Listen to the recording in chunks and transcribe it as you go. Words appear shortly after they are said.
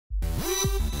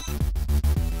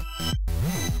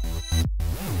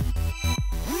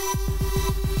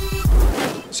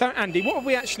So Andy, what have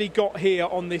we actually got here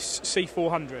on this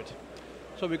C400?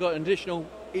 So we've got an additional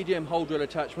EDM hole drill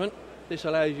attachment. This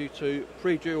allows you to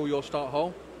pre-drill your start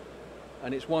hole,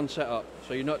 and it's one setup.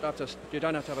 So you don't have to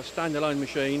have a standalone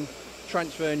machine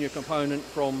transferring your component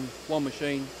from one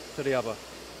machine to the other.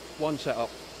 One setup.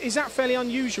 Is that fairly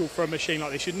unusual for a machine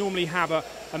like this? You'd normally have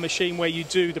a machine where you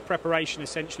do the preparation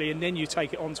essentially and then you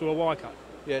take it onto a wire cut.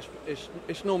 Yes,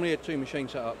 it's normally a two machine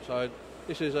setup. So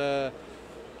this is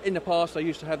in the past they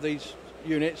used to have these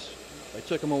units. They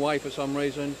took them away for some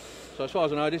reason. So as far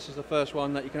as I know, this is the first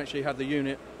one that you can actually have the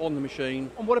unit on the machine.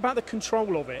 And what about the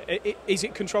control of it? Is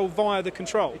it controlled via the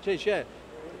control? It is, yeah.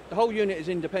 The whole unit is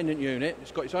an independent unit.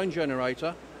 It's got its own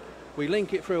generator. We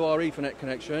link it through our Ethernet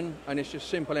connection, and it's just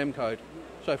simple M code.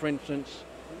 So for instance,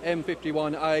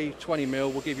 M51A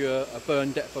 20mm will give you a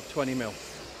burn depth of 20mm.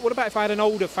 What about if I had an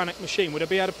older FANUC machine? Would I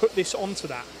be able to put this onto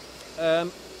that?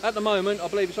 At the moment, I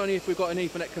believe it's only if we've got an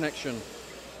Ethernet connection.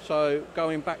 So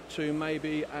going back to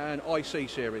maybe an IC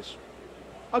series.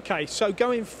 Okay, so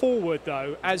going forward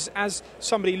though, as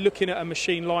somebody looking at a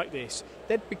machine like this,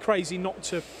 they'd be crazy not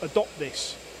to adopt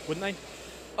this, wouldn't they?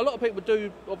 A lot of people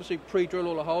do obviously pre-drill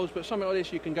all the holes, but something like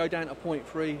this you can go down to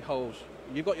 0.3 holes.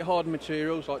 You've got your hardened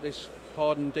materials like this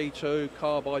hardened D2,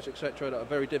 carbides, etc. that are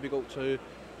very difficult to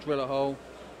drill a hole.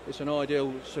 It's an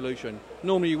ideal solution.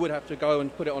 Normally you would have to go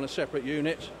and put it on a separate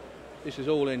unit. This is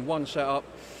all in one setup.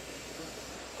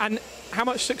 And how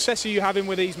much success are you having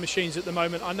with these machines at the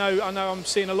moment? I know I'm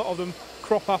seeing a lot of them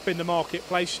crop up in the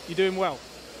marketplace. You're doing well?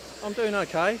 I'm doing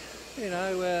okay. You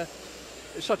know,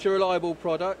 it's such a reliable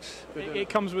product. It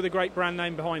comes with a great brand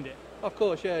name behind it. Of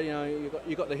course, yeah. You know,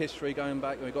 you've got the history going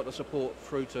back, and we've got the support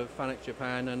through to FANUC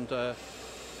Japan, and the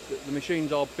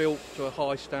machines are built to a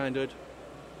high standard,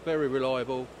 very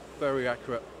reliable, very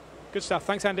accurate. Good stuff.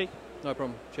 Thanks, Andy. No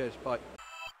problem. Cheers. Bye.